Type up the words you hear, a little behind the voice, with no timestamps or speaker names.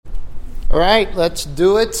All right, let's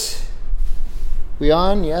do it. We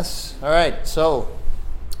on? Yes? All right, so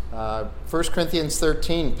 1 Corinthians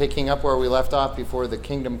 13, picking up where we left off before the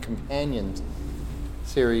Kingdom Companions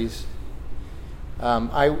series.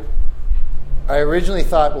 I originally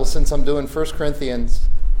thought, well, since I'm doing 1 Corinthians,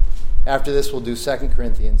 after this we'll do 2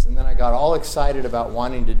 Corinthians, and then I got all excited about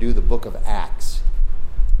wanting to do the book of Acts.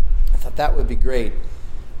 I thought that would be great.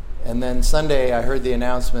 And then Sunday I heard the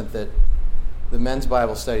announcement that the men's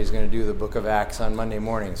Bible study is going to do the book of Acts on Monday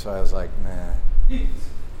morning, so I was like, nah.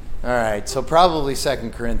 All right, so probably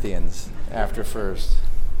 2 Corinthians after first.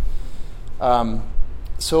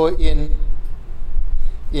 So in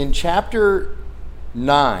chapter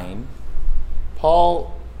 9,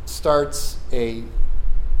 Paul starts a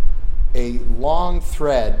long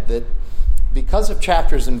thread that, because of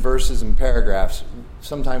chapters and verses and paragraphs,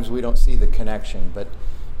 sometimes we don't see the connection, but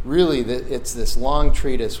really it's this long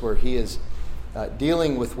treatise where he is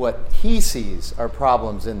dealing with what he sees are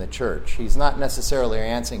problems in the church. He's not necessarily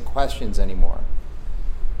answering questions anymore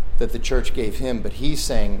that the church gave him, but he's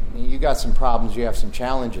saying, you got some problems, you have some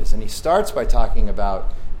challenges. And he starts by talking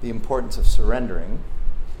about the importance of surrendering,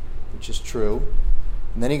 which is true.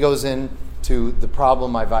 And then he goes into the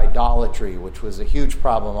problem of idolatry, which was a huge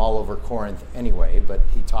problem all over Corinth anyway, but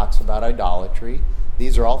he talks about idolatry.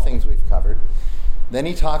 These are all things we've covered. Then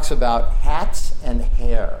he talks about hats and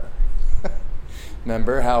hair.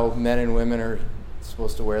 Remember how men and women are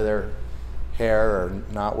supposed to wear their hair or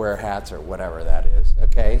not wear hats or whatever that is,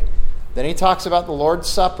 okay? Then he talks about the Lord's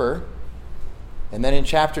Supper. And then in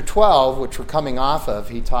chapter 12, which we're coming off of,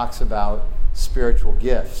 he talks about spiritual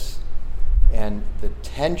gifts and the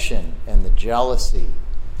tension and the jealousy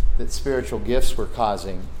that spiritual gifts were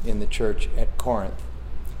causing in the church at Corinth.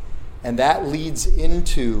 And that leads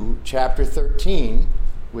into chapter 13,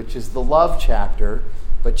 which is the love chapter.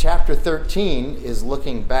 But chapter 13 is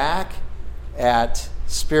looking back at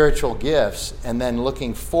spiritual gifts and then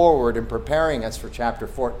looking forward and preparing us for chapter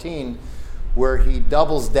 14, where he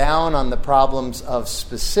doubles down on the problems of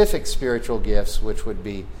specific spiritual gifts, which would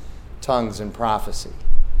be tongues and prophecy.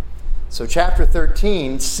 So chapter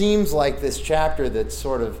 13 seems like this chapter that's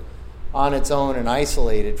sort of on its own and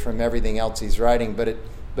isolated from everything else he's writing, but it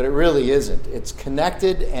really isn't. It's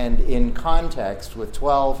connected and in context with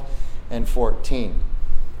 12 and 14.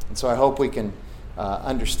 And so I hope we can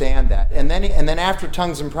understand that. And then after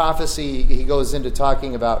tongues and prophecy, he goes into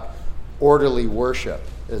talking about orderly worship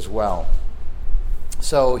as well.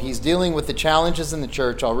 So he's dealing with the challenges in the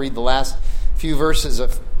church. I'll read the last few verses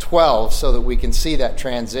of 12 so that we can see that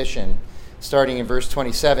transition. Starting in verse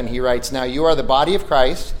 27, he writes, "Now you are the body of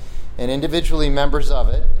Christ and individually members of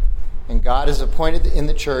it, and God has appointed in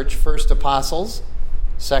the church first apostles,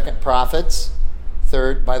 second prophets,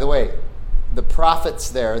 third," by the way, the prophets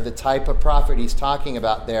there, the type of prophet he's talking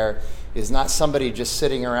about there is not somebody just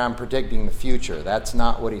sitting around predicting the future. That's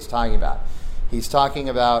not what he's talking about. He's talking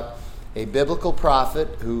about a biblical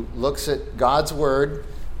prophet who looks at God's word,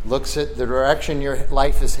 looks at the direction your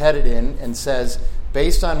life is headed in, and says,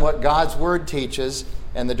 based on what God's word teaches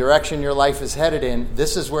and the direction your life is headed in,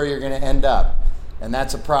 this is where you're going to end up. And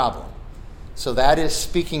that's a problem. So that is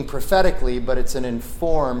speaking prophetically, but it's an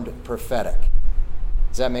informed prophetic.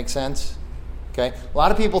 Does that make sense? Okay. A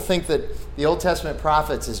lot of people think that the Old Testament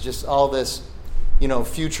prophets is just all this,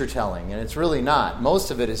 future telling, and it's really not. Most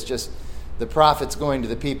of it is just the prophets going to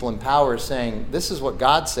the people in power saying, this is what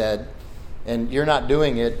God said, and you're not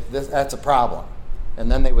doing it, that's a problem. And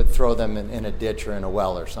then they would throw them in a ditch or in a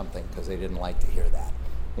well or something because they didn't like to hear that,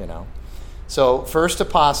 So first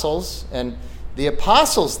apostles, and the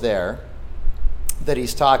apostles there that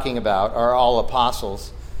he's talking about are all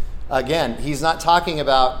apostles. Again, he's not talking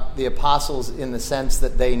about the apostles in the sense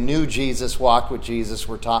that they knew Jesus, walked with Jesus,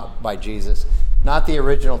 were taught by Jesus. Not the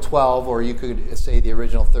original 12, or you could say the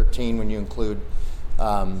original 13 when you include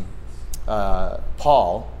Paul,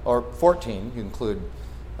 or 14, you include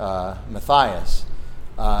Matthias.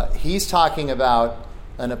 He's talking about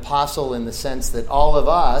an apostle in the sense that all of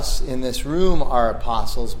us in this room are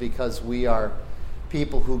apostles because we are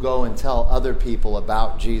people who go and tell other people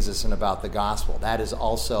about Jesus and about the gospel. That is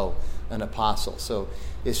also an apostle. So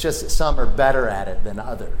it's just that some are better at it than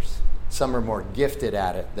others. Some are more gifted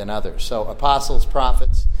at it than others. So apostles,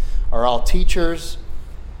 prophets are all teachers.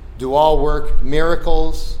 Do all work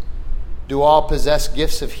miracles? Do all possess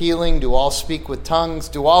gifts of healing? Do all speak with tongues?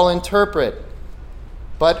 Do all interpret?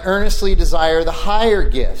 But earnestly desire the higher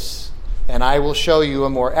gifts, and I will show you a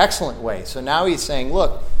more excellent way. So now he's saying,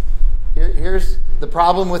 look, here's the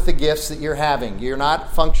problem with the gifts that you're having. You're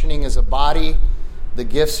not functioning as a body. The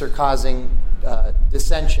gifts are causing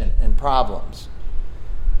dissension and problems.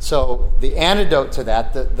 So the antidote to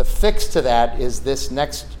that, the fix to that, is this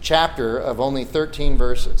next chapter of only 13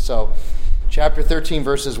 verses. So chapter 13,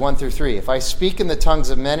 verses 1 through 3. If I speak in the tongues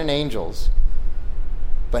of men and angels,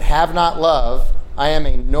 but have not love, I am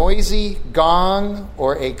a noisy gong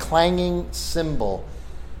or a clanging cymbal.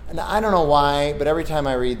 And I don't know why, but every time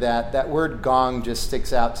I read that word gong just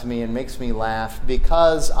sticks out to me and makes me laugh,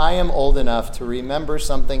 because I am old enough to remember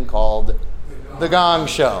something called The Gong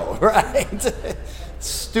Show, right?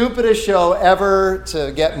 Stupidest show ever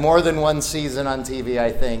to get more than one season on TV,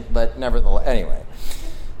 I think, but nevertheless, anyway.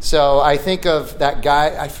 So I think of that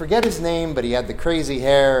guy, I forget his name, but he had the crazy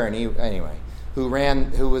hair, and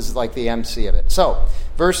who was like the MC of it. So,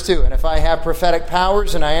 verse 2, and if I have prophetic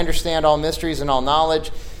powers and I understand all mysteries and all knowledge,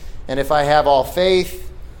 and if I have all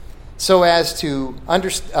faith so as to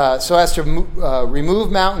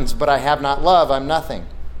remove mountains, but I have not love, I'm nothing.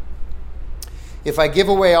 If I give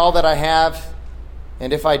away all that I have,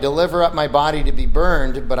 and if I deliver up my body to be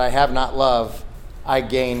burned, but I have not love, I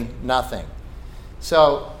gain nothing.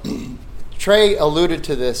 So Trey alluded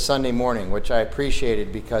to this Sunday morning, which I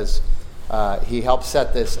appreciated because he helped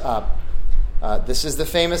set this up. This is the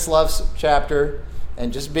famous love chapter,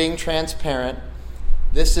 and just being transparent,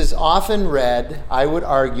 this is often read, I would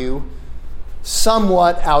argue,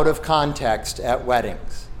 somewhat out of context at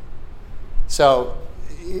weddings. So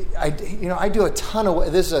I do a ton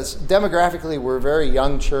of, this is demographically, we're a very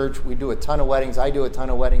young church. We do a ton of weddings. I do a ton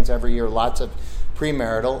of weddings every year, lots of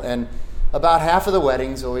premarital, and about half of the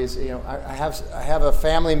weddings always, I have a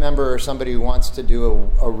family member or somebody who wants to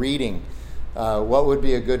do a reading. What would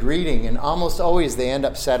be a good reading? And almost always they end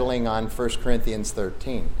up settling on 1 Corinthians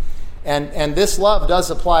 13. And this love does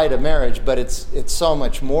apply to marriage, but it's so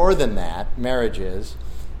much more than that, marriage is,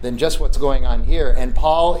 than just what's going on here. And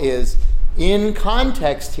Paul is, in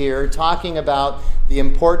context here, talking about the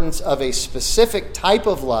importance of a specific type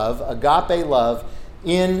of love, agape love,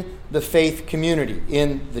 in the faith community,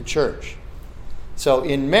 in the church. So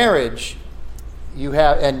in marriage, you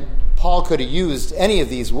have, and Paul could have used any of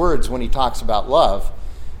these words when he talks about love,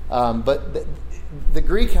 but the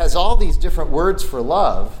Greek has all these different words for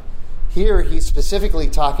love. Here he's specifically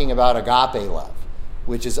talking about agape love,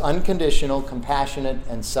 which is unconditional, compassionate,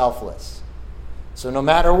 and selfless. So no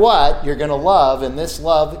matter what, you're going to love, and this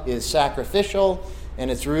love is sacrificial,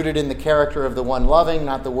 and it's rooted in the character of the one loving,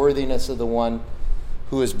 not the worthiness of the one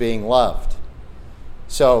who is being loved.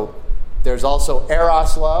 So there's also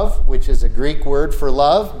eros love, which is a Greek word for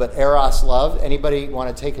love, but eros love. Anybody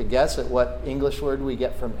want to take a guess at what English word we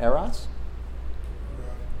get from eros?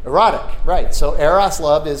 Erotic, right. So eros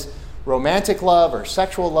love is romantic love or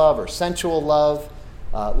sexual love or sensual love,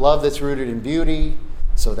 love that's rooted in beauty.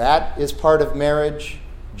 So that is part of marriage,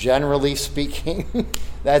 generally speaking.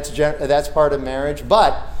 That's part of marriage,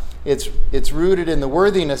 but it's rooted in the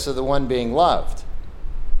worthiness of the one being loved.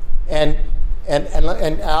 And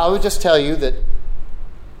I would just tell you that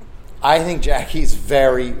I think Jackie's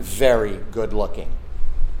very, very good looking.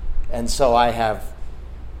 And so I have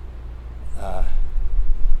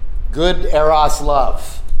good eros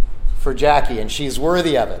love for Jackie, and she's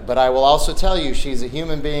worthy of it. But I will also tell you she's a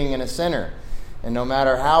human being and a sinner. And no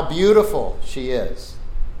matter how beautiful she is,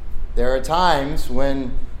 there are times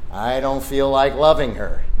when I don't feel like loving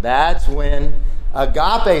her. That's when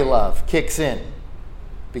agape love kicks in,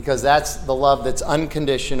 because that's the love that's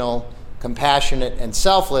unconditional, compassionate, and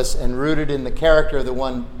selfless, and rooted in the character of the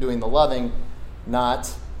one doing the loving,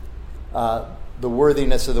 not the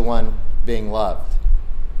worthiness of the one being loved.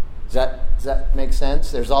 Does that make sense?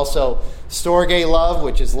 There's also storge love,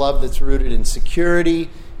 which is love that's rooted in security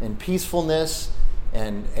and peacefulness,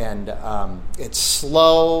 and it's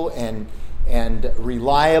slow and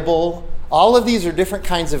reliable. All of these are different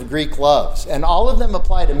kinds of Greek loves, and all of them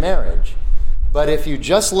apply to marriage. But if you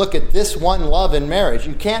just look at this one love in marriage,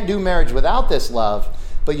 you can't do marriage without this love,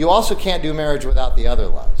 but you also can't do marriage without the other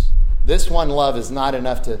loves. This one love is not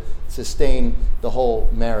enough to sustain the whole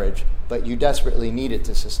marriage, but you desperately need it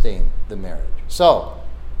to sustain the marriage. So,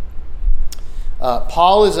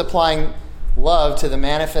 Paul is applying love to the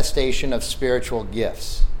manifestation of spiritual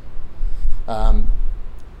gifts.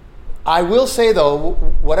 I will say, though,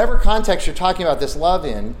 whatever context you're talking about this love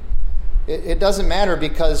in, it doesn't matter,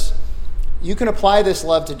 because you can apply this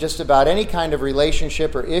love to just about any kind of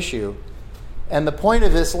relationship or issue. And the point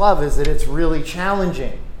of this love is that it's really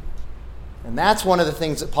challenging. And that's one of the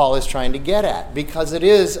things that Paul is trying to get at, because it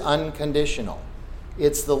is unconditional.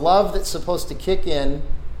 It's the love that's supposed to kick in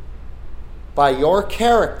by your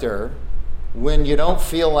character when you don't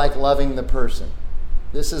feel like loving the person.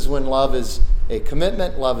 This is when love is a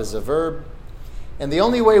commitment, love is a verb. And the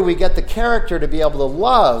only way we get the character to be able to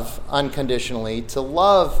love unconditionally, to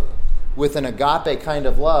love with an agape kind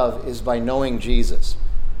of love, is by knowing Jesus,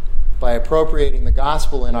 by appropriating the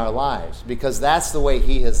gospel in our lives, because that's the way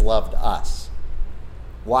he has loved us.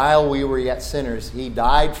 While we were yet sinners, he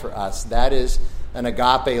died for us. That is an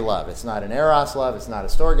agape love. It's not an eros love. It's not a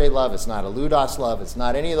storge love. It's not a ludos love. It's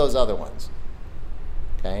not any of those other ones.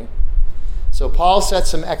 Okay? So Paul sets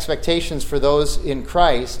some expectations for those in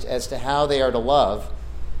Christ as to how they are to love,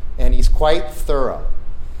 and he's quite thorough.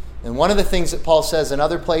 And one of the things that Paul says in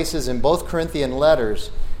other places in both Corinthian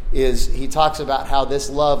letters is he talks about how this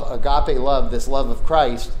love, agape love, this love of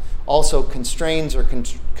Christ, also constrains or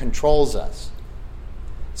controls us.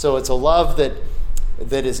 So it's a love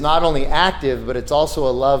that is not only active, but it's also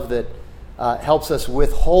a love that helps us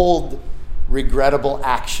withhold regrettable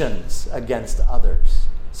actions against others.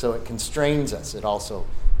 So it constrains us. It also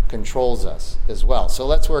controls us as well. So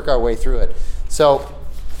let's work our way through it. So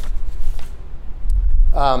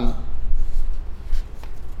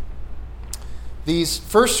these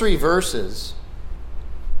first three verses,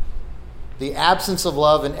 the absence of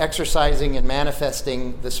love and exercising and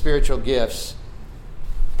manifesting the spiritual gifts,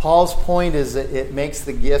 Paul's point is that it makes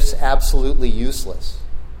the gifts absolutely useless.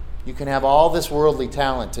 You can have all this worldly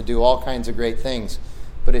talent to do all kinds of great things,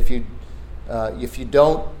 but if you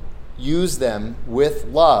don't use them with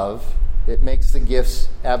love, it makes the gifts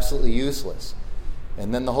absolutely useless.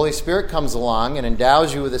 And then the Holy Spirit comes along and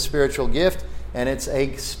endows you with a spiritual gift, and it's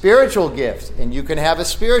a spiritual gift. And you can have a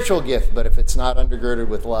spiritual gift, but if it's not undergirded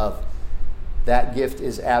with love, that gift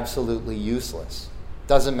is absolutely useless.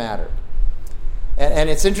 Doesn't matter. And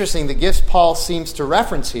it's interesting, the gifts Paul seems to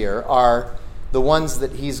reference here are the ones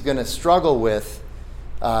that he's going to struggle with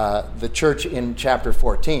the church in chapter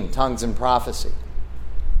 14, tongues and prophecy.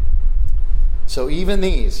 So even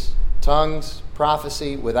these, tongues,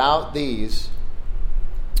 prophecy, without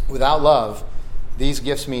love, these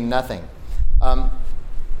gifts mean nothing. I'm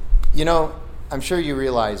sure you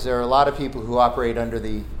realize there are a lot of people who operate under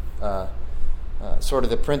the sort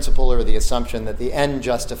of the principle or the assumption that the end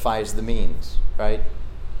justifies the means, right?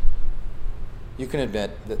 You can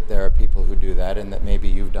admit that there are people who do that, and that maybe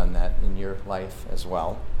you've done that in your life as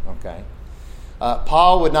well, okay?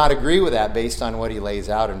 Paul would not agree with that based on what he lays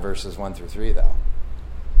out in verses 1 through 3, though.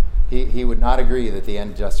 He would not agree that the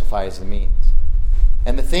end justifies the means.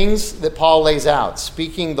 And the things that Paul lays out,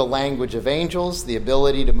 speaking the language of angels, the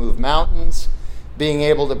ability to move mountains, being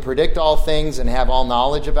able to predict all things and have all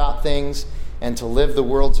knowledge about things, and to live the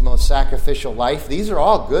world's most sacrificial life, these are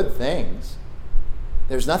all good things.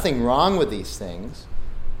 There's nothing wrong with these things.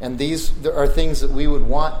 And these are things that we would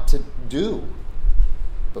want to do.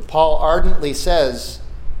 But Paul ardently says,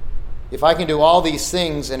 if I can do all these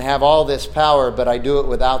things and have all this power, but I do it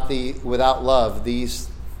without love, these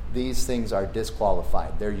things are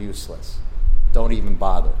disqualified. They're useless. Don't even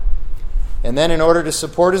bother. And then in order to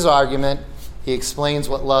support his argument, he explains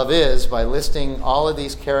what love is by listing all of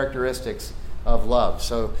these characteristics of love.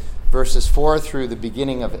 So verses 4 through the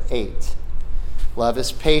beginning of 8. Love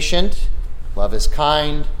is patient. Love is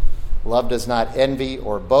kind. Love does not envy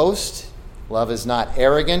or boast. Love is not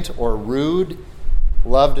arrogant or rude.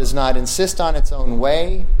 Love does not insist on its own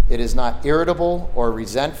way. It is not irritable or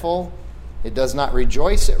resentful. It does not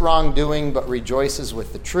rejoice at wrongdoing, but rejoices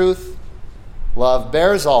with the truth. Love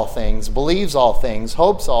bears all things, believes all things,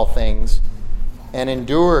 hopes all things, and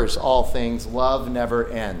endures all things. Love never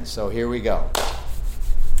ends. So here we go.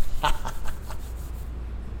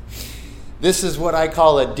 This is what I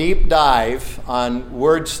call a deep dive on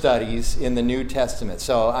word studies in the New Testament.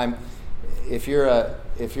 So if you're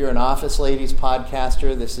an Office Ladies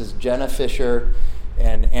podcaster, this is Jenna Fisher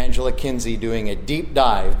and Angela Kinsey doing a deep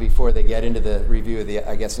dive before they get into the review of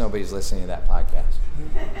I guess nobody's listening to that podcast.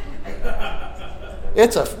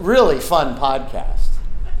 It's a really fun podcast.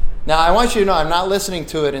 Now, I want you to know I'm not listening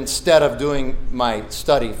to it instead of doing my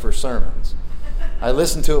study for sermons. I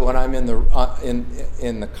listen to it when I'm in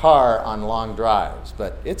the car on long drives.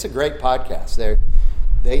 But it's a great podcast.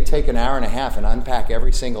 They take an hour and a half and unpack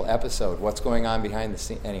every single episode, what's going on behind the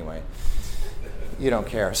scenes. Anyway, you don't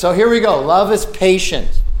care. So here we go. Love is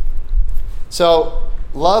patient. So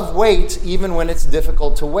love waits even when it's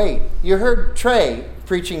difficult to wait. You heard Trey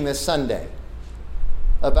preaching this Sunday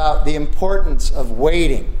about the importance of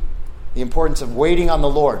waiting. The importance of waiting on the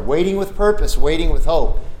Lord. Waiting with purpose, waiting with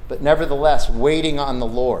hope, but nevertheless waiting on the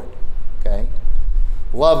Lord. Okay?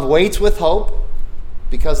 Love waits with hope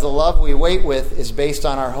because the love we wait with is based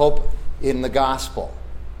on our hope in the gospel.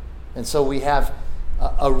 And so we have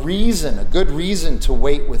a good reason to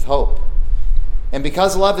wait with hope. And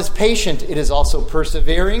because love is patient, it is also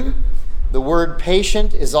persevering. The word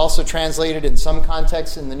patient is also translated in some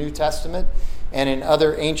contexts in the New Testament and in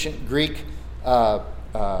other ancient Greek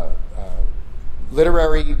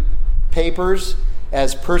literary papers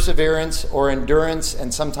as perseverance or endurance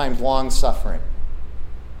and sometimes long suffering.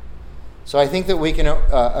 So I think that we can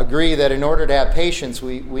agree that in order to have patience,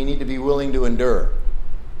 we need to be willing to endure.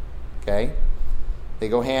 Okay? They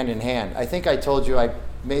go hand in hand. I think I told you I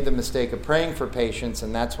made the mistake of praying for patience,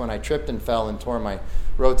 and that's when I tripped and fell and tore my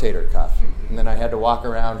rotator cuff. And then I had to walk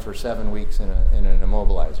around for 7 weeks in an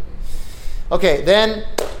immobilizer. Okay, then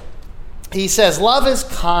he says, love is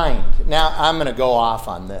kind. Now, I'm going to go off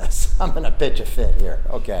on this. I'm going to pitch a fit here.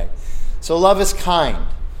 Okay. So love is kind.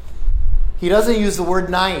 He doesn't use the word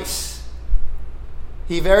nice.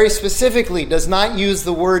 He very specifically does not use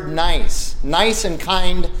the word nice. Nice and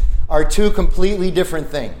kind are two completely different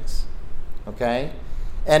things. Okay?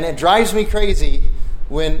 And it drives me crazy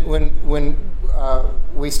when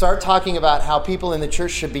we start talking about how people in the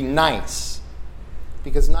church should be nice.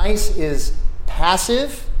 Because nice is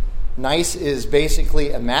passive. Nice is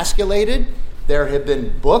basically emasculated. There have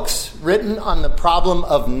been books written on the problem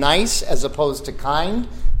of nice as opposed to kind.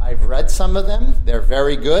 I've read some of them. They're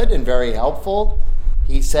very good and very helpful.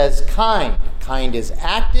 He says kind. Kind is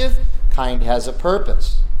active. Kind has a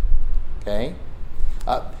purpose. Okay?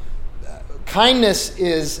 Kindness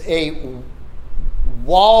is a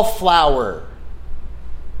wallflower.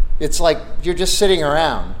 It's like you're just sitting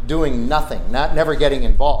around doing nothing, never getting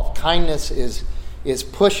involved. Kindness is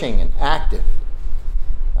pushing and active.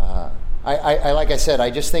 Like I said,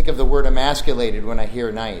 I just think of the word emasculated when I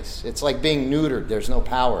hear nice. It's like being neutered. There's no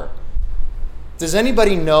power. Does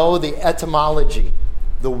anybody know the etymology,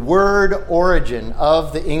 the word origin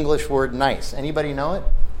of the English word nice? Anybody know it?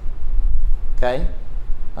 Okay.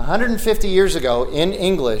 150 years ago in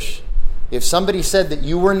English, if somebody said that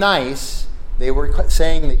you were nice, they were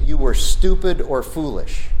saying that you were stupid or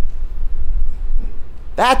foolish.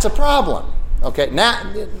 That's a problem. Okay,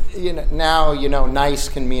 now nice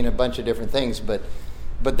can mean a bunch of different things, but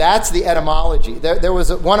that's the etymology. There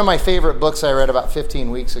was one of my favorite books I read about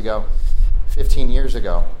 15 years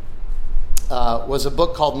ago, was a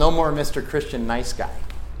book called No More Mr. Christian Nice Guy.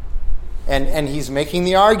 And he's making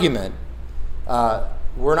the argument,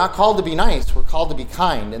 we're not called to be nice, we're called to be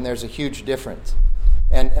kind, and there's a huge difference.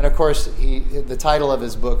 And of course, the title of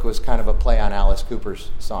his book was kind of a play on Alice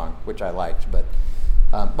Cooper's song, which I liked, but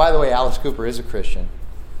by the way, Alice Cooper is a Christian.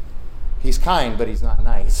 He's kind, but he's not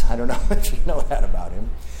nice. I don't know if you know that about him.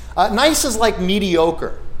 Nice is like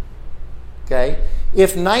mediocre. Okay?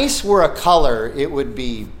 If nice were a color, it would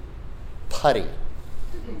be putty.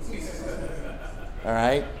 All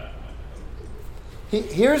right?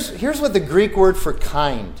 Here's what the Greek word for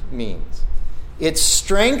kind means. It's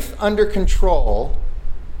strength under control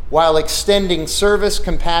while extending service,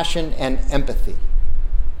 compassion, and empathy.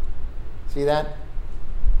 See that?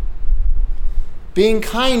 Being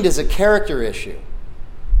kind is a character issue.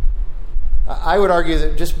 I would argue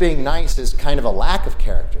that just being nice is kind of a lack of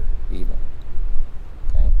character, even.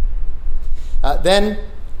 Okay? Then,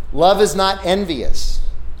 love is not envious.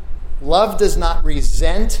 Love does not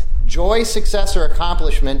resent joy, success, or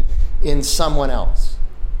accomplishment in someone else.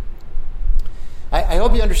 I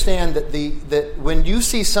hope you understand that when you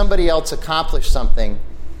see somebody else accomplish something,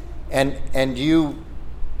 and you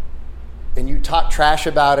talk trash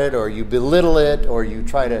about it, or you belittle it, or you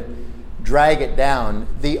try to drag it down,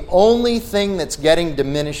 the only thing that's getting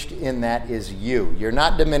diminished in that is you. You're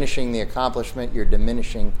not diminishing the accomplishment, you're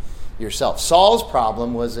diminishing yourself. Saul's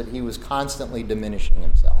problem was that he was constantly diminishing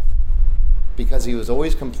himself because he was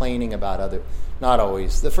always complaining about other, not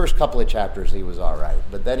always. The first couple of chapters he was all right,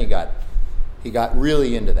 but then he got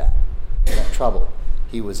really into that trouble.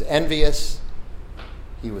 He was envious,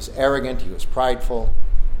 he was arrogant, he was prideful,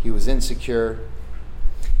 he was insecure.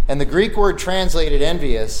 And the Greek word translated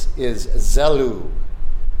envious is zelou,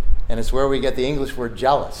 and it's where we get the English word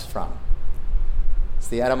jealous from. It's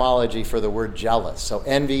the etymology for the word jealous. So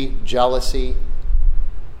envy, jealousy.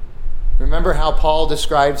 Remember how Paul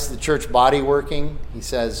describes the church body working? He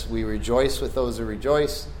says, we rejoice with those who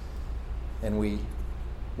rejoice, and we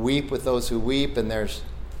weep with those who weep. And there's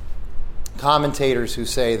commentators who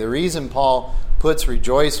say the reason Paul puts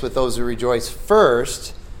rejoice with those who rejoice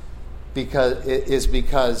first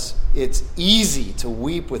because it's easy to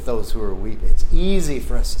weep with those who are weeping. It's easy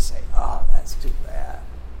for us to say, oh, that's too bad.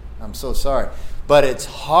 I'm so sorry. But it's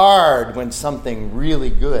hard when something really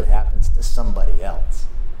good happens to somebody else.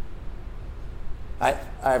 I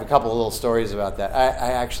have a couple of little stories about that.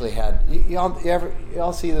 I actually had...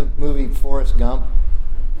 Y'all see the movie Forrest Gump?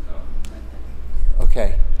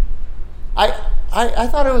 Okay. I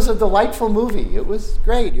thought it was a delightful movie. It was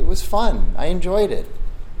great. It was fun. I enjoyed it.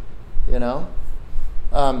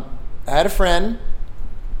 I had a friend,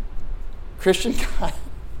 Christian guy.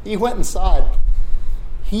 He went and saw it.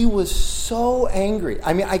 He was so angry.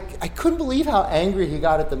 I mean, I couldn't believe how angry he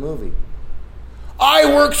got at the movie.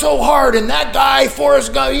 I worked so hard, and that guy,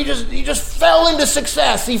 Forrest Gump, he just fell into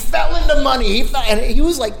success. He fell into money. And he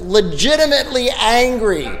was like legitimately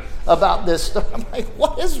angry about this stuff. I'm like,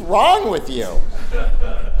 what is wrong with you?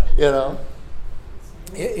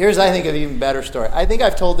 Here's, I think, an even better story. I think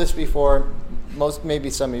I've told this before.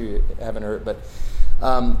 Maybe some of you haven't heard, but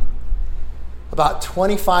about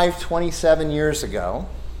 25, 27 years ago,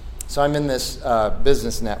 so I'm in this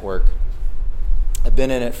business network. I've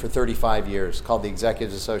been in it for 35 years, called the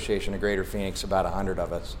Executives Association of Greater Phoenix, about 100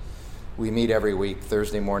 of us. We meet every week,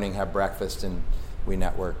 Thursday morning, have breakfast, and we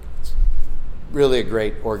network. It's really a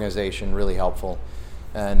great organization, really helpful.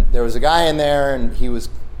 And there was a guy in there, and he was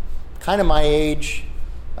kind of my age,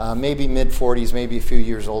 maybe mid-40s, maybe a few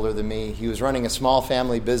years older than me. He was running a small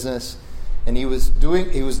family business, and he was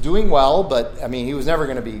doing well, but, I mean, he was never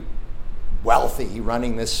going to be wealthy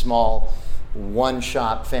running this small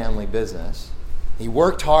one-shop family business. He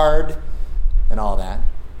worked hard and all that.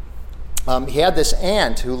 He had this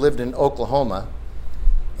aunt who lived in Oklahoma,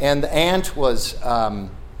 and the aunt was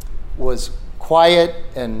quiet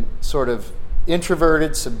and sort of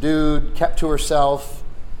introverted, subdued, kept to herself,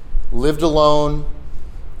 lived alone,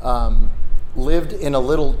 lived in a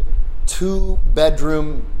little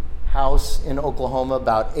 2-bedroom house in Oklahoma,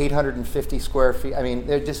 about 850 square feet. I mean,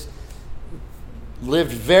 they just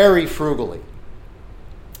lived very frugally.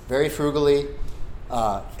 Very frugally.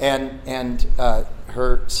 And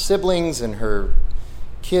her siblings and her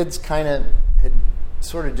kids kind of had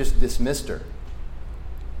sort of just dismissed her.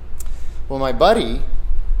 Well, my buddy,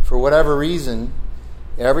 for whatever reason,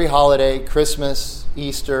 every holiday, Christmas,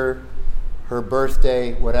 Easter, her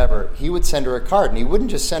birthday, whatever, he would send her a card. And he wouldn't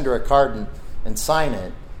just send her a card and sign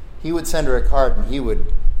it. He would send her a card and he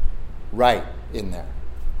would write in there.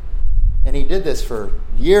 And he did this for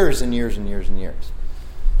years and years and years and years.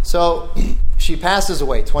 So she passes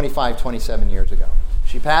away 25, 27 years ago.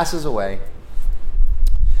 She passes away,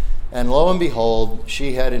 and lo and behold,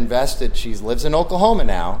 she had invested, she lives in Oklahoma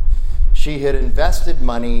now, she had invested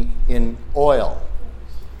money in oil,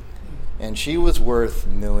 and she was worth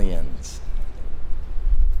millions.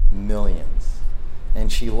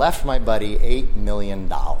 And she left my buddy $8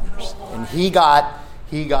 million, and he got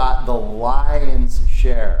the lion's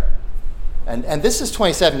share. And this is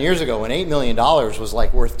 27 years ago when $8 million was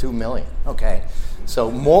like worth $2 million. Okay, so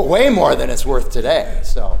way more than it's worth today.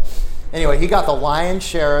 So anyway, he got the lion's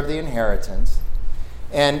share of the inheritance,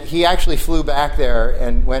 and he actually flew back there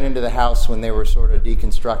and went into the house when they were sort of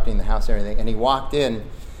deconstructing the house and everything. And he walked in,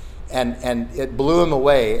 and it blew him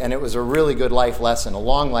away. And it was a really good life lesson, a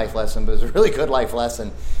long life lesson, but it was a really good life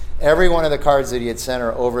lesson. Every one of the cards that he had sent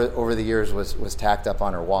her over the years was tacked up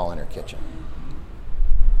on her wall in her kitchen.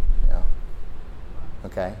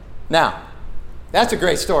 Okay. Now, that's a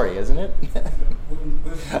great story, isn't it?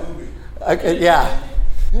 Okay, yeah.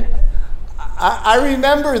 I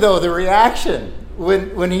remember, though, the reaction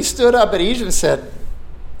when he stood up at Egypt and said,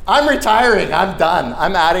 "I'm retiring. I'm done.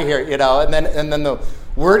 I'm out of here." And then the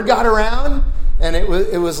word got around, and it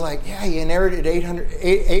was like, yeah, he inherited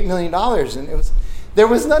 $8 million, and there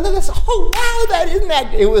was none of this. Oh wow, that isn't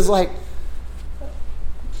that. It was like,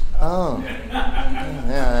 oh, yeah,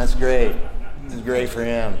 that's great. It's great for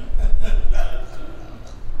him.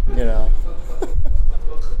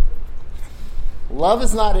 Love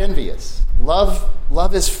is not envious.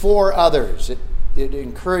 Love is for others. It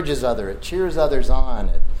encourages others. It cheers others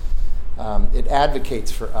on. It advocates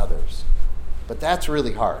for others. But that's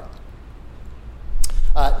really hard.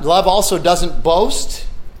 Love also doesn't boast.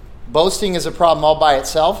 Boasting is a problem all by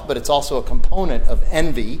itself, but it's also a component of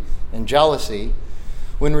envy and jealousy.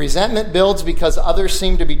 When resentment builds because others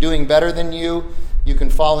seem to be doing better than you, you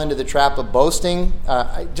can fall into the trap of boasting.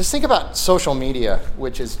 Just think about social media,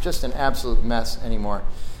 which is just an absolute mess anymore.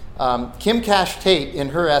 Kim Cash-Tate, in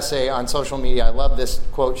her essay on social media, I love this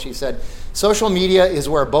quote. She said, "Social media is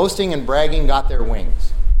where boasting and bragging got their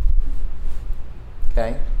wings."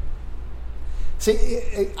 Okay?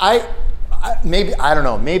 See, I don't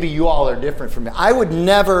know, maybe you all are different from me. I would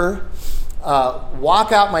never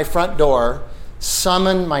walk out my front door,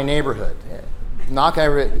 summon my neighborhood,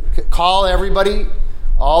 call everybody,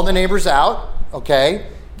 all the neighbors out, okay,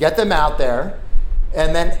 get them out there,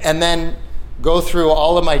 and then go through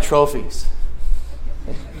all of my trophies.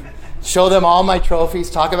 Show them all my trophies,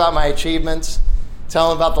 talk about my achievements, tell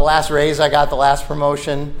them about the last raise I got, the last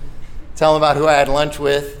promotion, tell them about who I had lunch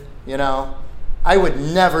with, I would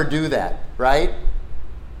never do that, right?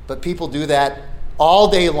 But people do that all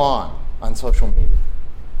day long on social media.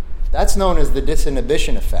 That's known as the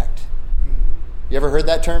disinhibition effect. You ever heard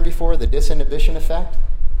that term before, the disinhibition effect?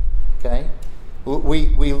 Okay?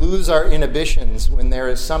 We lose our inhibitions when there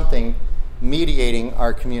is something mediating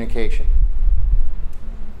our communication.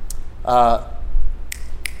 I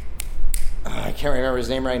can't remember his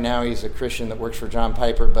name right now. He's a Christian that works for John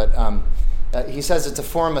Piper, but he says it's a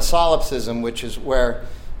form of solipsism, which is where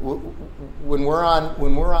when we're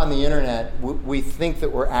on the internet, we think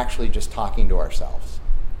that we're actually just talking to ourselves.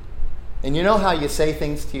 And you know how you say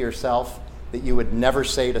things to yourself that you would never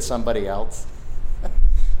say to somebody else?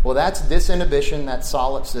 Well, that's disinhibition, that's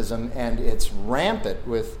solipsism, and it's rampant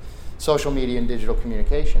with social media and digital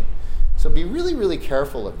communication. So be really, really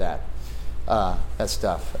careful of that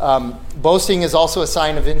stuff. Boasting is also a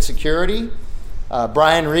sign of insecurity.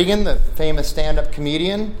 Brian Regan, the famous stand-up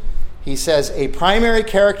comedian, he says, a primary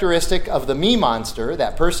characteristic of the me monster,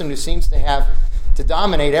 that person who seems to have to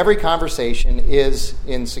dominate every conversation, is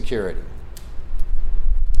insecurity.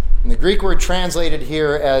 And the Greek word translated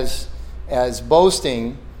here as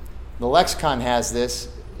boasting, the lexicon has this.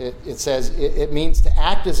 It says it means to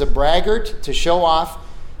act as a braggart, to show off,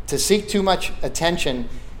 to seek too much attention,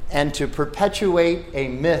 and to perpetuate a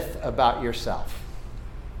myth about yourself.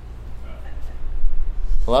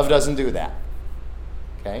 Love doesn't do that.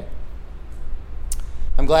 Okay?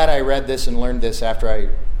 I'm glad I read this and learned this after I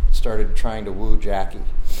started trying to woo Jackie.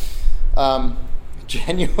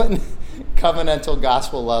 Genuine covenantal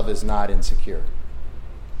gospel love is not insecure.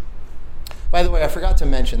 By the way, I forgot to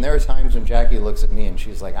mention, there are times when Jackie looks at me and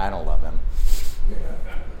she's like, I don't love him.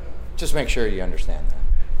 Just make sure you understand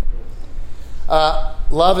that.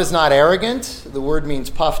 Love is not arrogant. The word means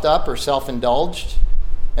puffed up or self-indulged.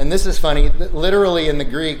 And this is funny. Literally in the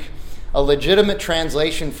Greek, a legitimate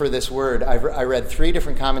translation for this word, I read 3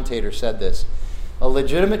 different commentators said this. A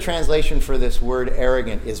legitimate translation for this word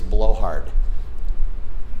arrogant is blowhard.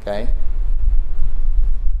 Okay?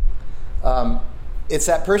 It's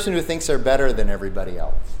that person who thinks they're better than everybody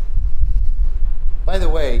else. By the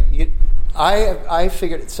way, I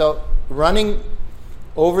figured, so running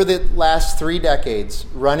over the last 3 decades,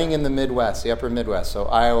 running in the Midwest, the upper Midwest, so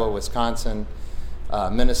Iowa, Wisconsin,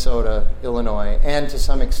 Minnesota, Illinois, and to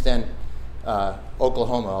some extent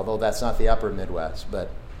Oklahoma, although that's not the upper Midwest. But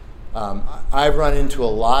I've run into a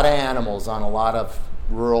lot of animals on a lot of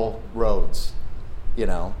rural roads,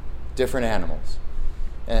 different animals.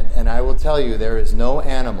 And I will tell you, there is no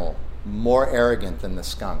animal more arrogant than the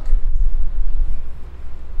skunk.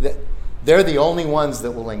 They're the only ones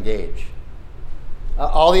that will engage.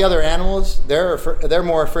 All the other animals, they're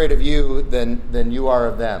more afraid of you than you are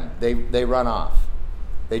of them. They run off.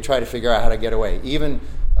 They try to figure out how to get away. Even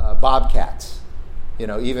bobcats,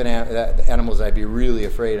 even animals I'd be really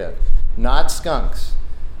afraid of. Not skunks.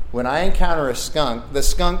 When I encounter a skunk, the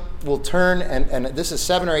skunk will turn, and this is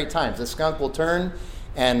 7 or 8 times, the skunk will turn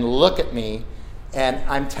and look at me, and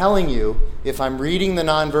I'm telling you, if I'm reading the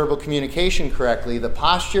nonverbal communication correctly, the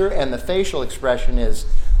posture and the facial expression is,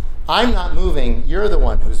 I'm not moving, you're the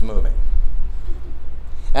one who's moving.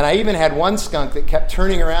 And I even had one skunk that kept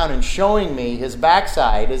turning around and showing me his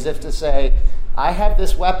backside as if to say, I have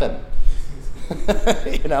this weapon.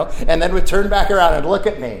 And then would turn back around and look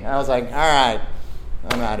at me. I was like, all right,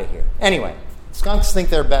 I'm out of here. Anyway, skunks think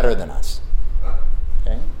they're better than us.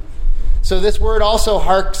 Okay? So this word also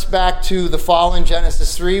harks back to the fall in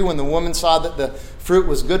Genesis 3 when the woman saw that the fruit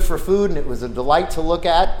was good for food and it was a delight to look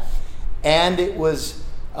at. And it was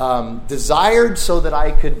desired so that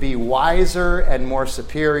I could be wiser and more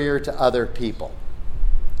superior to other people.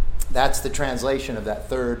 That's the translation of that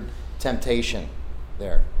third temptation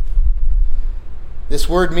there. This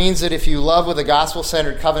word means that if you love with a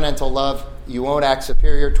gospel-centered covenantal love, you won't act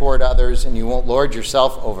superior toward others and you won't lord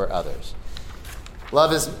yourself over others.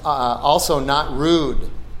 Love is also not rude.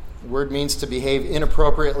 The word means to behave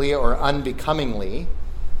inappropriately or unbecomingly.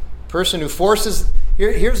 Person who forces...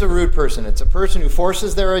 Here's a rude person. It's a person who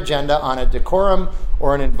forces their agenda on a decorum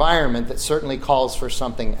or an environment that certainly calls for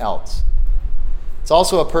something else. It's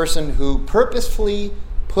also a person who purposefully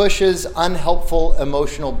pushes unhelpful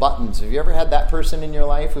emotional buttons. Have you ever had that person in your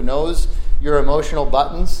life who knows your emotional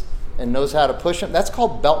buttons and knows how to push them? That's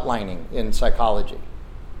called belt lining in psychology.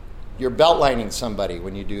 You're belt lining somebody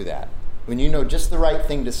when you do that. When you know just the right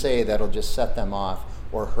thing to say that'll just set them off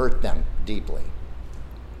or hurt them deeply.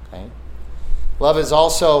 Okay? Love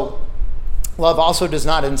also does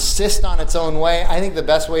not insist on its own way. I think the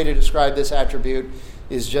best way to describe this attribute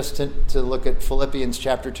is just to look at Philippians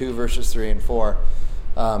chapter 2, verses 3 and 4.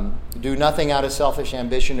 Do nothing out of selfish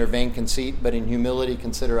ambition or vain conceit, but in humility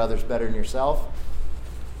consider others better than yourself.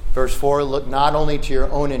 Verse 4, look not only to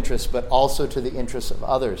your own interests, but also to the interests of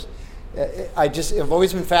others. I've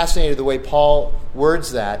always been fascinated the way Paul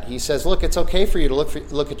words that. He says, look, it's okay for you to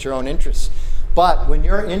look at your own interests. But when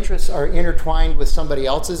your interests are intertwined with somebody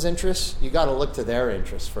else's interests, you got to look to their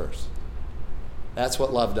interests first. That's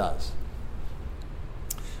what love does.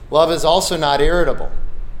 Love is also not irritable.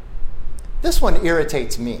 This one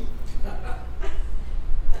irritates me.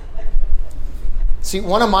 See,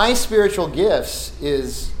 one of my spiritual gifts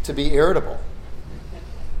is to be irritable.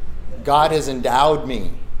 God has endowed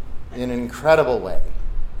me in an incredible way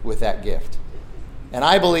with that gift. And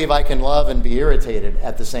I believe I can love and be irritated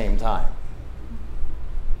at the same time.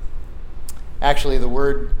 Actually, the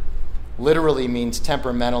word literally means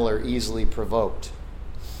temperamental or easily provoked.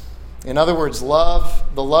 In other words, the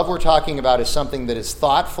love we're talking about is something that is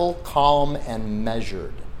thoughtful, calm, and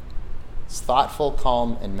measured. It's thoughtful,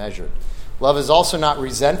 calm, and measured. Love is also not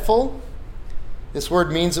resentful. This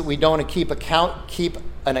word means that we don't keep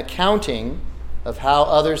an accounting of how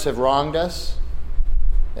others have wronged us.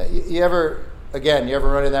 You ever run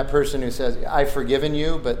into that person who says, I've forgiven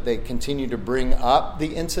you, but they continue to bring up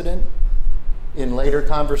the incident in later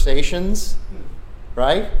conversations,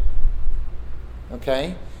 right?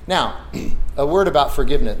 Okay. Now, a word about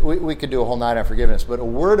forgiveness. We could do a whole night on forgiveness, but a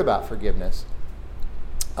word about forgiveness.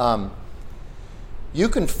 You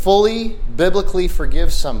can fully biblically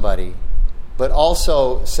forgive somebody, but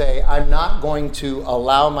also say, I'm not going to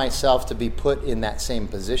allow myself to be put in that same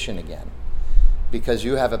position again, because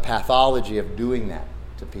you have a pathology of doing that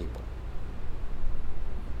to people.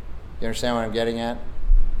 You understand what I'm getting at?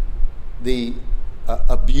 The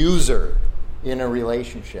abuser in a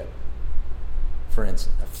relationship, for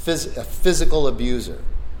instance, a physical abuser.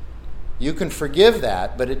 You can forgive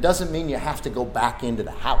that, but it doesn't mean you have to go back into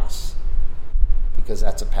the house, because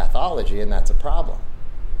that's a pathology and that's a problem.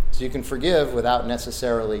 So you can forgive without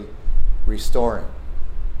necessarily restoring.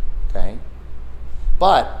 Okay?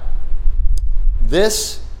 But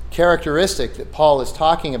this characteristic that Paul is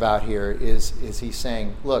talking about here is he's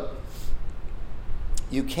saying, look,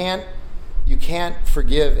 you can't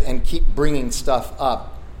forgive and keep bringing stuff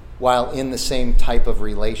up while in the same type of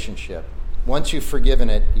relationship. Once you've forgiven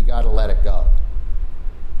it, you got to let it go.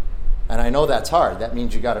 And I know that's hard. That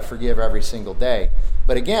means you got to forgive every single day.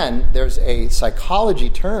 But again, there's a psychology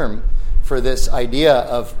term for this idea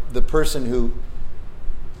of the person who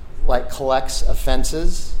collects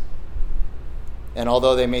offenses. And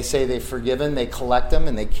although they may say they've forgiven, they collect them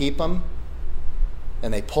and they keep them.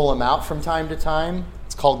 And they pull them out from time to time.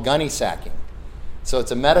 It's called gunny sacking. So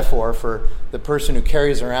it's a metaphor for the person who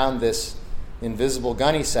carries around this invisible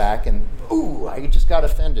gunny sack and, ooh, I just got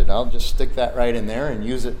offended. I'll just stick that right in there and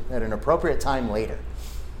use it at an appropriate time later.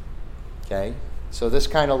 Okay? So this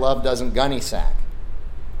kind of love doesn't gunny sack.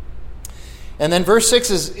 And then verse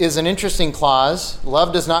 6 is an interesting clause.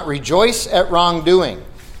 Love does not rejoice at wrongdoing.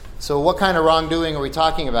 So what kind of wrongdoing are we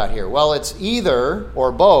talking about here? Well, it's either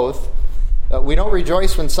or both. We don't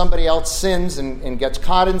rejoice when somebody else sins and gets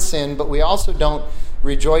caught in sin, but we also don't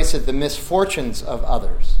rejoice at the misfortunes of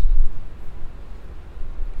others.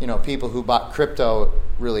 You know, people who bought crypto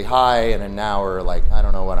really high and now are like, I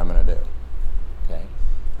don't know what I'm going to do. Okay?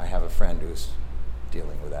 I have a friend who's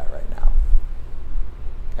dealing with that right now.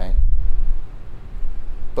 Okay?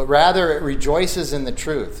 But rather it rejoices in the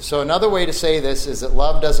truth. So another way to say this is that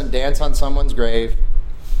love doesn't dance on someone's grave.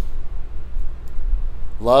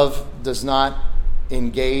 Love does not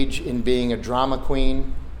engage in being a drama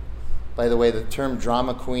queen. By the way, the term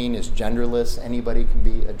drama queen is genderless. Anybody can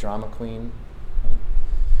be a drama queen.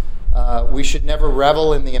 We should never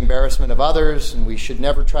revel in the embarrassment of others, and we should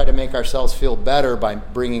never try to make ourselves feel better by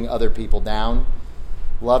bringing other people down.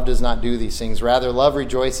 Love does not do these things. Rather, love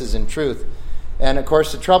rejoices in truth. And of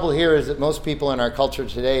course, the trouble here is that most people in our culture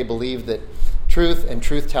today believe that truth and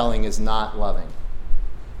truth-telling is not loving.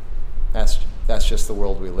 That's just the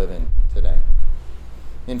world we live in today.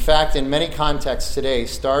 In fact, in many contexts today,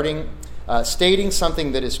 stating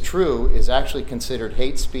something that is true is actually considered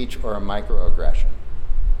hate speech or a microaggression.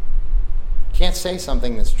 You can't say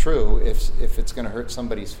something that's true if it's going to hurt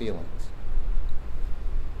somebody's feelings.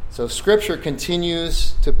 So Scripture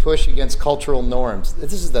continues to push against cultural norms.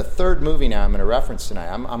 This is the third movie now I'm going to reference tonight.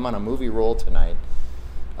 I'm on a movie roll tonight.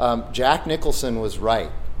 Jack Nicholson was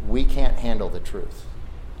right. We can't handle the truth.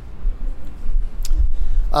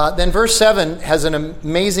 Then verse 7 has an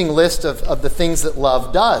amazing list of the things that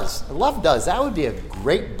love does. Love does. That would be a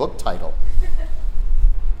great book title.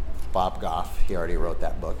 Bob Goff, he already wrote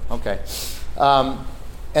that book. Okay.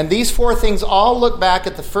 And these four things all look back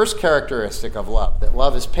at the first characteristic of love, that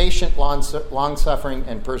love is patient, long-suffering,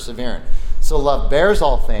 and perseverant. So love bears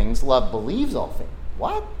all things, love believes all things.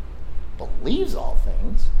 What? Believes all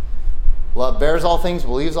things? Love bears all things,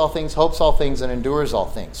 believes all things, hopes all things, and endures all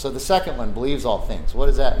things. So the second one, believes all things. What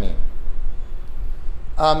does that mean?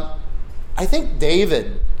 I think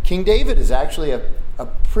King David is actually a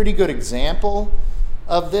pretty good example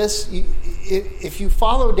of this. If you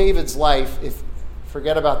follow David's life,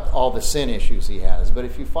 forget about all the sin issues he has, but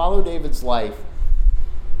if you follow David's life,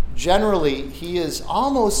 generally he is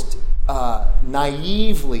almost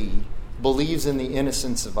naively believes in the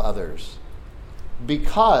innocence of others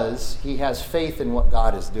because he has faith in what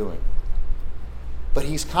God is doing. But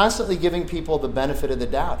he's constantly giving people the benefit of the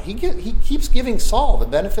doubt. He keeps giving Saul the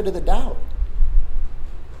benefit of the doubt.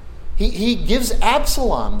 He gives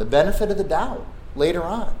Absalom the benefit of the doubt later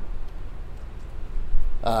on.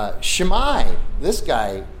 Shimei, this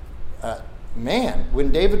guy,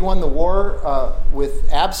 when David won the war with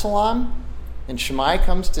Absalom and Shimei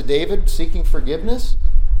comes to David seeking forgiveness,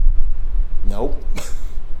 nope.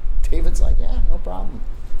 David's like, yeah, no problem.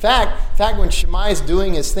 In fact, when Shimei's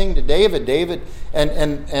doing his thing to David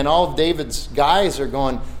and all of David's guys are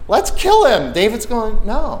going, let's kill him. David's going,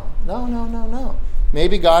 no.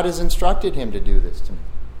 Maybe God has instructed him to do this to me.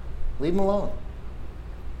 Leave him alone.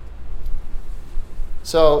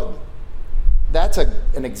 So that's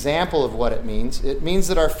an example of what it means. It means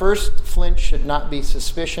that our first flinch should not be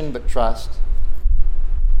suspicion but trust.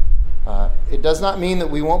 It does not mean that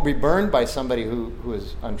we won't be burned by somebody who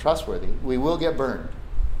is untrustworthy. We will get burned.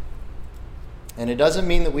 And it doesn't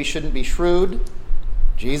mean that we shouldn't be shrewd.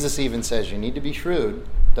 Jesus even says you need to be shrewd.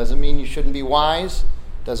 Doesn't mean you shouldn't be wise.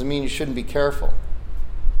 Doesn't mean you shouldn't be careful.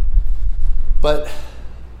 But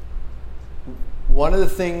one of the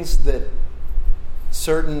things that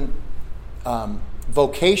certain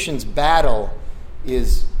vocations battle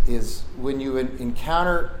is when you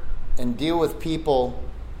encounter and deal with people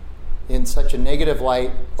in such a negative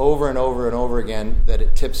light over and over and over again that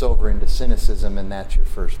it tips over into cynicism, and that's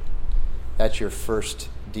your first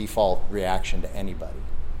default reaction to anybody.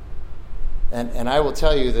 And I will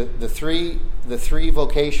tell you that the three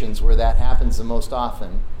vocations where that happens the most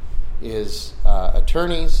often is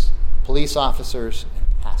attorneys, police officers,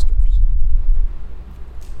 and pastors.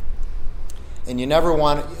 And you never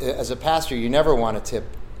want, as a pastor, you never want to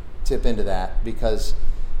tip into that, because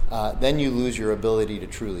then you lose your ability to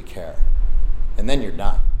truly care. And then you're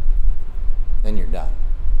done.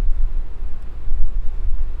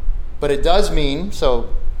 But it does mean,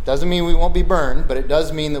 doesn't mean we won't be burned, but it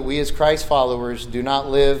does mean that we as Christ followers do not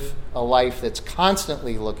live a life that's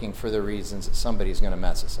constantly looking for the reasons that somebody's going to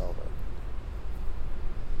mess us over.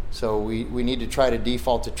 So we need to try to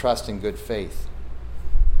default to trust and good faith.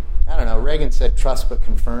 I don't know, Reagan said trust but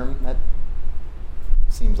confirm. That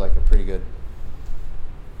seems like a pretty good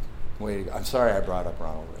way to go. I'm sorry I brought up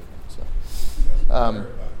Ronald Reagan. So,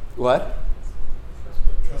 what?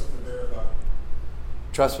 Trust but verify.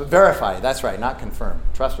 Trust but verify. That's right, not confirm.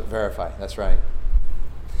 Trust but verify. That's right.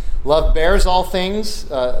 Love bears all things.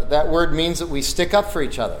 That word means that we stick up for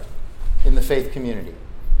each other in the faith community.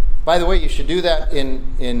 By the way, you should do that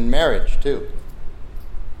in marriage too.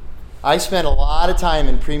 I spent a lot of time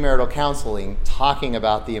in premarital counseling talking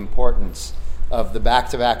about the importance of the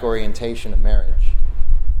back-to-back orientation of marriage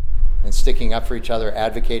and sticking up for each other,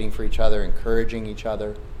 advocating for each other, encouraging each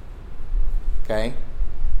other. Okay?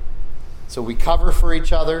 So we cover for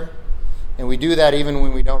each other, and we do that even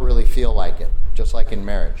when we don't really feel like it, just like in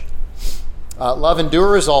marriage. Love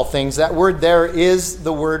endures all things. That word there is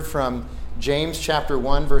the word from James chapter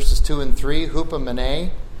 1, verses 2 and 3, hupomene.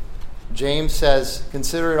 James says,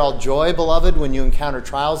 "Consider it all joy, beloved, when you encounter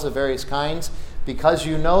trials of various kinds, because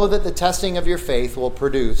you know that the testing of your faith will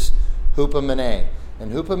produce hupomene."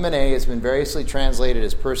 And hupomene has been variously translated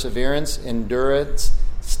as perseverance, endurance,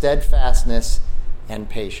 steadfastness, and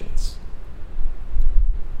patience.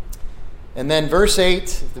 And then verse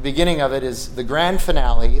 8, the beginning of it, is the grand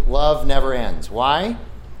finale, love never ends. Why?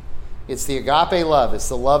 It's the agape love. It's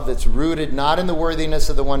the love that's rooted not in the worthiness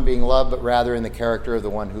of the one being loved, but rather in the character of the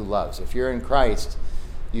one who loves. If you're in Christ,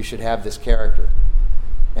 you should have this character.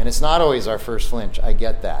 And it's not always our first flinch. I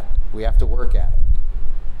get that. We have to work at it.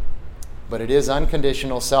 But it is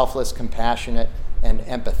unconditional, selfless, compassionate, and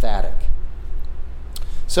empathetic.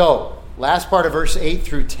 So, last part of verse 8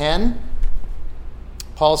 through 10,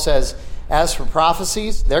 Paul says, as for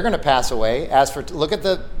prophecies, they're going to pass away. Look at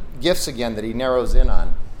the gifts again that he narrows in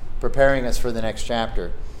on, preparing us for the next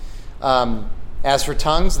chapter. As for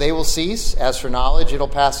tongues, they will cease. As for knowledge, it'll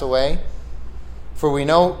pass away. For we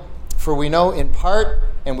know in part,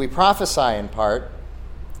 and we prophesy in part.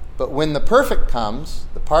 But when the perfect comes,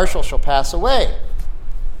 the partial shall pass away.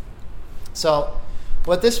 So,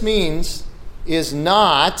 what this means is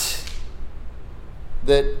not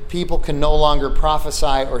that people can no longer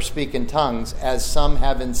prophesy or speak in tongues, as some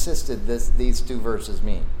have insisted these two verses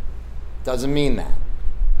mean. Doesn't mean that.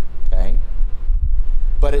 Okay?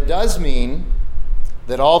 But it does mean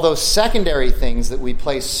that all those secondary things that we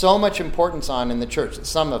place so much importance on in the church, that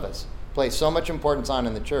some of us place so much importance on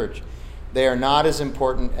in the church, they are not as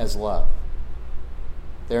important as love.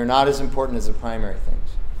 They are not as important as the primary things.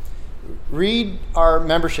 Read our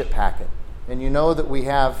membership packet, and you know that we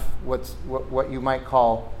have what you might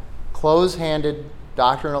call close-handed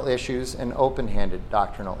doctrinal issues and open-handed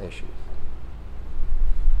doctrinal issues.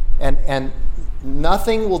 And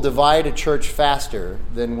nothing will divide a church faster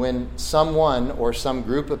than when someone or some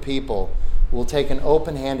group of people will take an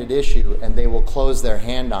open-handed issue and they will close their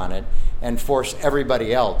hand on it and force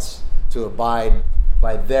everybody else to abide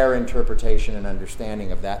by their interpretation and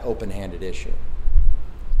understanding of that open-handed issue.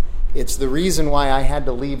 It's the reason why I had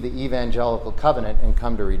to leave the Evangelical Covenant and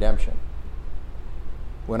come to Redemption.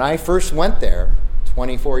 When I first went there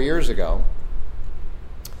 24 years ago,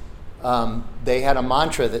 they had a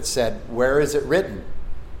mantra that said, "Where is it written?"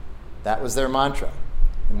 That was their mantra.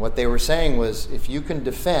 And what they were saying was, if you can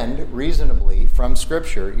defend reasonably from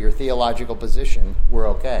Scripture your theological position, we're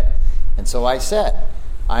okay. And so I said,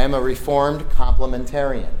 I am a Reformed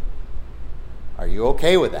complementarian. Are you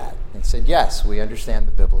okay with that? They said, yes, we understand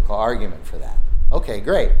the biblical argument for that. Okay,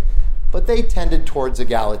 great. But they tended towards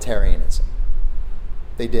egalitarianism.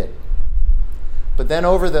 They did. But then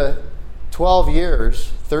over the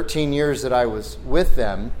 13 years that I was with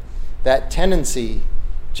them, that tendency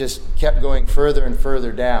just kept going further and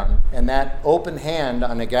further down, and that open hand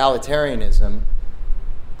on egalitarianism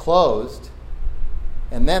closed.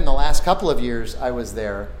 And then the last couple of years I was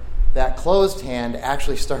there, that closed hand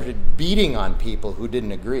actually started beating on people who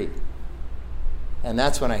didn't agree. And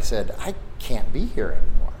that's when I said, I can't be here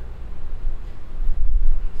anymore.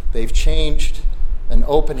 They've changed an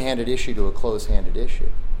open-handed issue to a closed-handed issue.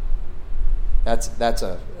 That's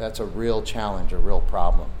a real challenge, a real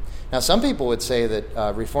problem. Now, some people would say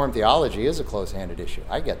that Reformed theology is a closed-handed issue.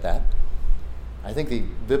 I get that. I think the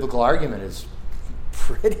biblical argument is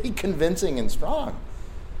pretty convincing and strong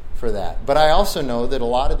for that. But I also know that a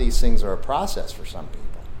lot of these things are a process for some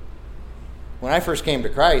people. When I first came to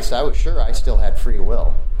Christ, I was sure I still had free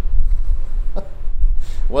will. It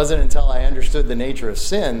wasn't until I understood the nature of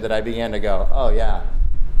sin that I began to go, oh yeah,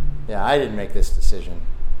 I didn't make this decision.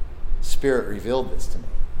 Spirit revealed this to me.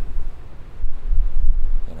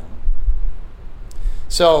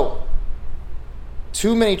 So,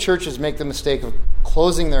 too many churches make the mistake of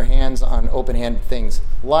closing their hands on open-handed things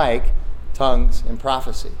like tongues and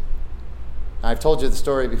prophecy. I've told you the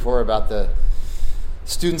story before about the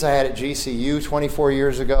students I had at GCU 24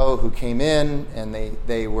 years ago who came in and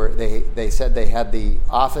they said they had the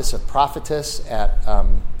office of prophetess at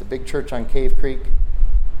the big church on Cave Creek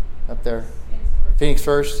up there, Phoenix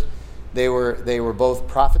First. They were both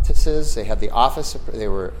prophetesses. They had the office. They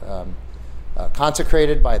were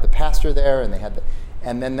consecrated by the pastor there, and they had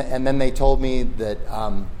and then they told me that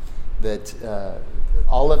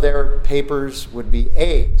all of their papers would be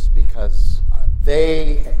A's because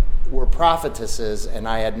they were prophetesses and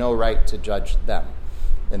I had no right to judge them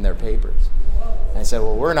in their papers. And I said,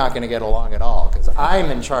 well, we're not going to get along at all because I'm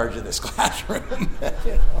in charge of this classroom.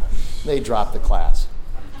 They dropped the class.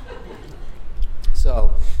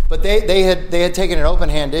 So, but they had taken an open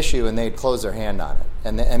hand issue and they had closed their hand on it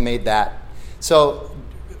and made that. So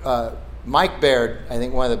Mike Baird, I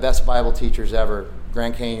think one of the best Bible teachers ever,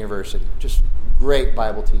 Grand Canyon University, just great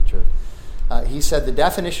Bible teacher. He said the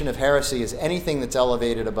definition of heresy is anything that's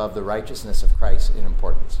elevated above the righteousness of Christ in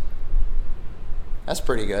importance. That's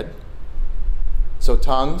pretty good. So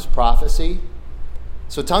tongues, prophecy.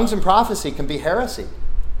 So tongues and prophecy can be heresy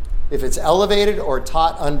if it's elevated or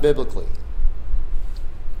taught unbiblically.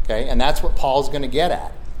 Okay, and that's what Paul's going to get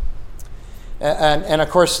at. And of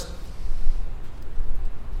course,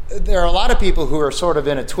 there are a lot of people who are sort of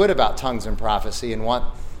in a twit about tongues and prophecy and want,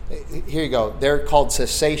 here you go, they're called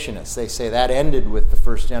cessationists. They say that ended with the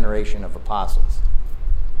first generation of apostles.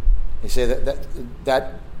 They say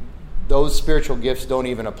that those spiritual gifts don't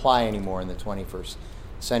even apply anymore in the 21st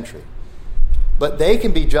century. But they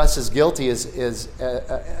can be just as guilty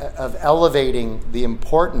of elevating the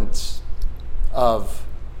importance of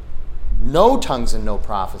no tongues and no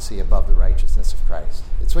prophecy above the righteousness of Christ.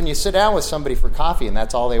 It's when you sit down with somebody for coffee and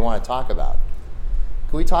that's all they want to talk about.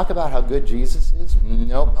 Can we talk about how good Jesus is?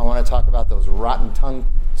 Nope, I want to talk about those rotten tongue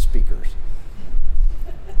speakers.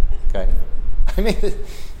 Okay? I mean,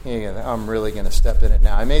 I'm really going to step in it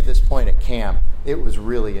now. I made this point at camp. It was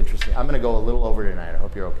really interesting. I'm going to go a little over tonight. I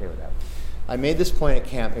hope you're okay with that. I made this point at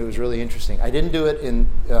camp. It was really interesting. I didn't do it in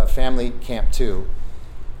family camp 2,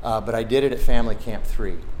 but I did it at family camp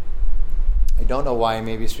 3. I don't know why.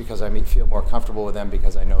 Maybe it's because I feel more comfortable with them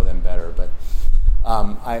because I know them better. But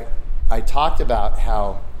I talked about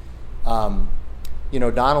how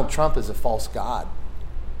Donald Trump is a false god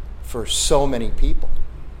for so many people,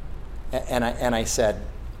 and I said,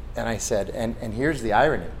 and here's the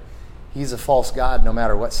irony: he's a false god no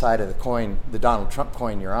matter what side of the coin, the Donald Trump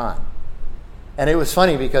coin, you're on. And it was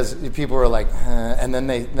funny because people were like, and then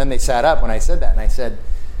they sat up when I said that, and I said,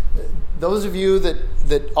 those of you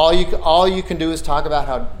that all you can do is talk about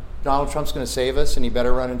how Donald Trump's going to save us and he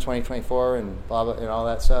better run in 2024 and blah blah and all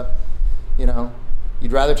that stuff,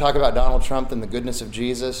 you'd rather talk about Donald Trump than the goodness of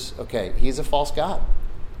Jesus. Okay, he's a false god.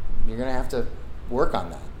 You're going to have to work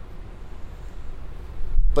on that.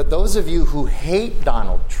 But those of you who hate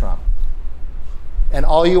Donald Trump, and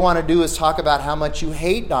all you want to do is talk about how much you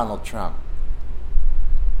hate Donald Trump,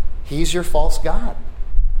 he's your false god.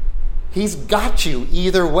 He's got you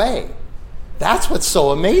either way. That's what's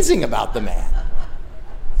so amazing about the man.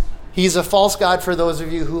 He's a false god for those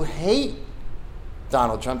of you who hate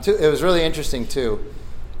Donald Trump, too. It was really interesting, too.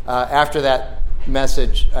 After that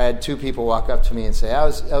message, I had 2 people walk up to me and say, that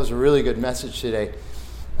was a really good message today,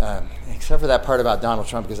 except for that part about Donald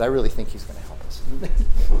Trump, because I really think he's going to help us.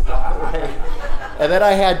 And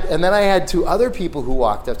then I had 2 other people who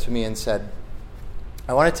walked up to me and said,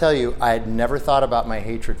 I want to tell you, I had never thought about my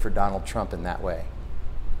hatred for Donald Trump in that way.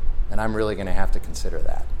 And I'm really going to have to consider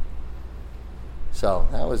that. So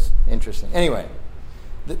that was interesting. Anyway,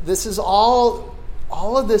 this is all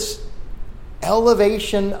of this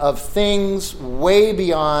elevation of things way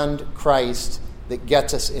beyond Christ that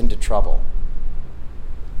gets us into trouble.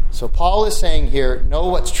 So Paul is saying here, know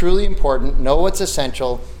what's truly important, know what's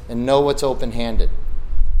essential, and know what's open-handed.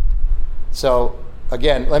 So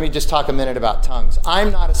again, let me just talk a minute about tongues.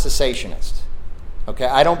 I'm not a cessationist. Okay,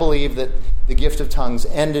 I don't believe that the gift of tongues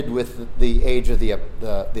ended with the age of the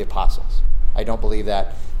apostles. I don't believe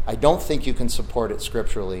that. I don't think you can support it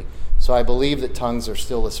scripturally. So I believe that tongues are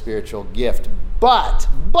still a spiritual gift. But,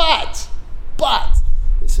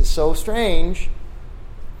 this is so strange.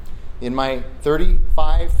 In my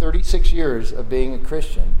 36 years of being a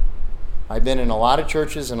Christian, I've been in a lot of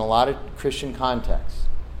churches and a lot of Christian contexts.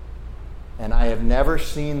 And I have never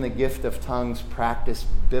seen the gift of tongues practiced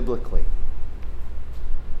biblically.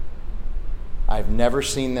 I've never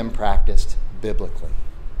seen them practiced biblically.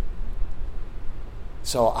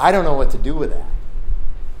 So I don't know what to do with that.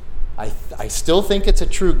 I still think it's a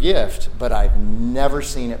true gift, but I've never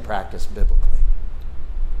seen it practiced biblically.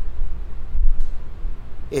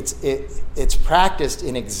 It's practiced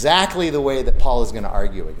in exactly the way that Paul is going to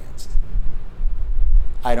argue against.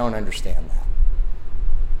 I don't understand that.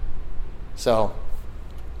 So,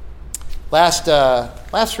 last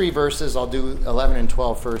 3 verses, I'll do 11 and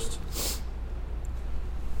 12 first.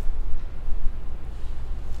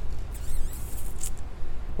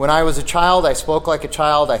 When I was a child, I spoke like a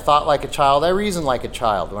child, I thought like a child, I reasoned like a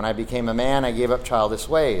child. When I became a man, I gave up childish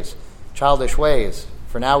ways.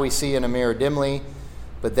 For now we see in a mirror dimly,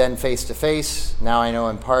 but then face to face. Now I know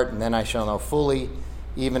in part, and then I shall know fully,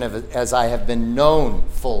 even as I have been known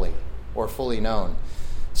fully, or fully known.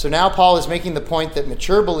 So now Paul is making the point that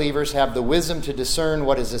mature believers have the wisdom to discern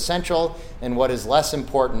what is essential and what is less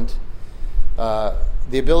important. The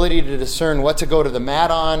ability to discern what to go to the mat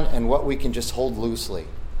on and what we can just hold loosely.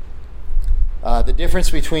 The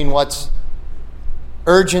difference between what's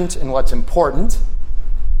urgent and what's important.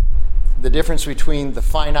 The difference between the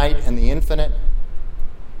finite and the infinite.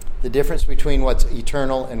 The difference between what's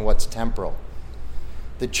eternal and what's temporal.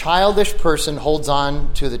 The childish person holds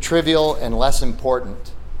on to the trivial and less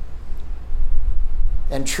important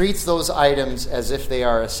and treats those items as if they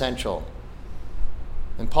are essential.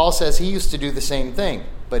 And Paul says he used to do the same thing,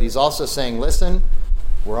 but he's also saying, listen,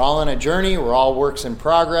 we're all on a journey, we're all works in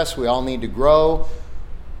progress, we all need to grow,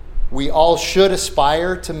 we all should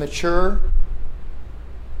aspire to mature.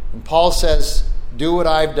 And Paul says, do what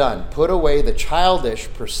I've done. Put away the childish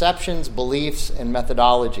perceptions, beliefs, and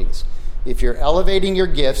methodologies. If you're elevating your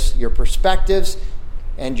gifts, your perspectives,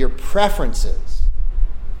 and your preferences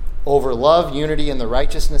over love, unity, and the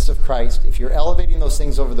righteousness of Christ, if you're elevating those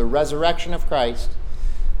things over the resurrection of Christ,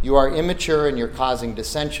 you are immature and you're causing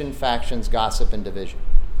dissension, factions, gossip, and division.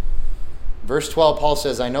 Verse 12, Paul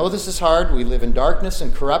says, I know this is hard. We live in darkness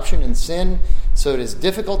and corruption and sin, so it is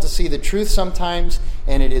difficult to see the truth sometimes,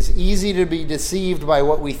 and it is easy to be deceived by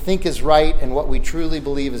what we think is right and what we truly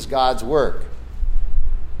believe is God's work.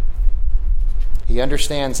 He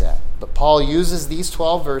understands that. But Paul uses these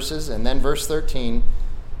 12 verses and then verse 13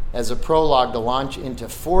 as a prologue to launch into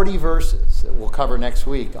 40 verses that we'll cover next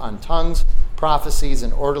week on tongues, prophecies,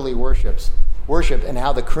 and orderly worship, and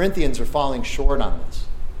how the Corinthians are falling short on this.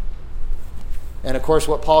 And of course,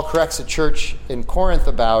 what Paul corrects the church in Corinth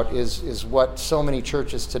about is what so many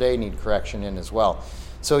churches today need correction in as well.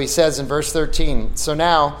 So he says in verse 13, "So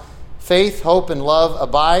now faith, hope, and love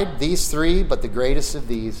abide, these three, but the greatest of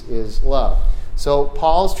these is love." So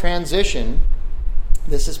Paul's transition,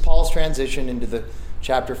 this is Paul's transition into the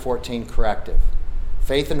chapter 14 corrective.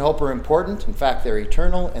 Faith and hope are important. In fact, they're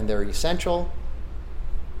eternal and they're essential.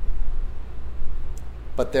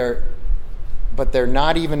 But they're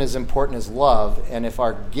not even as important as love. And if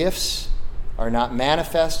our gifts are not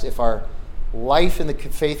manifest, if our life in the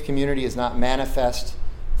faith community is not manifest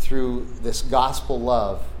through this gospel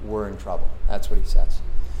love, we're in trouble. That's what he says.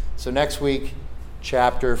 So next week,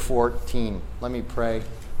 chapter 14. Let me pray.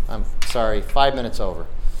 I'm sorry, 5 minutes over.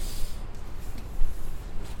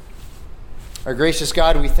 Our gracious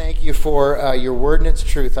God, we thank you for your word and its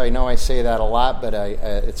truth. I know I say that a lot, but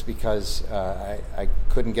it's because I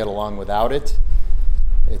couldn't get along without it.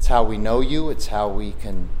 It's how we know you. It's how we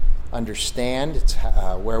can understand. It's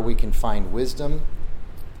where we can find wisdom.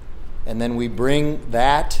 And then we bring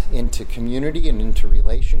that into community and into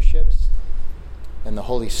relationships. And the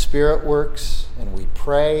Holy Spirit works, and we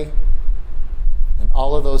pray. And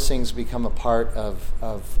all of those things become a part of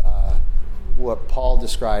what Paul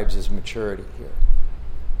describes as maturity here.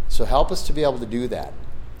 So help us to be able to do that.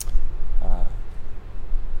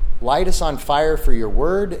 Light us on fire for your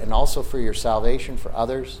word and also for your salvation for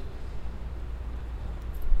others.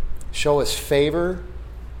 Show us favor,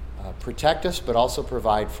 protect us, but also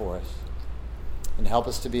provide for us. And help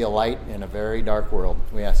us to be a light in a very dark world.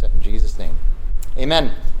 We ask that in Jesus' name.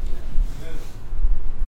 Amen.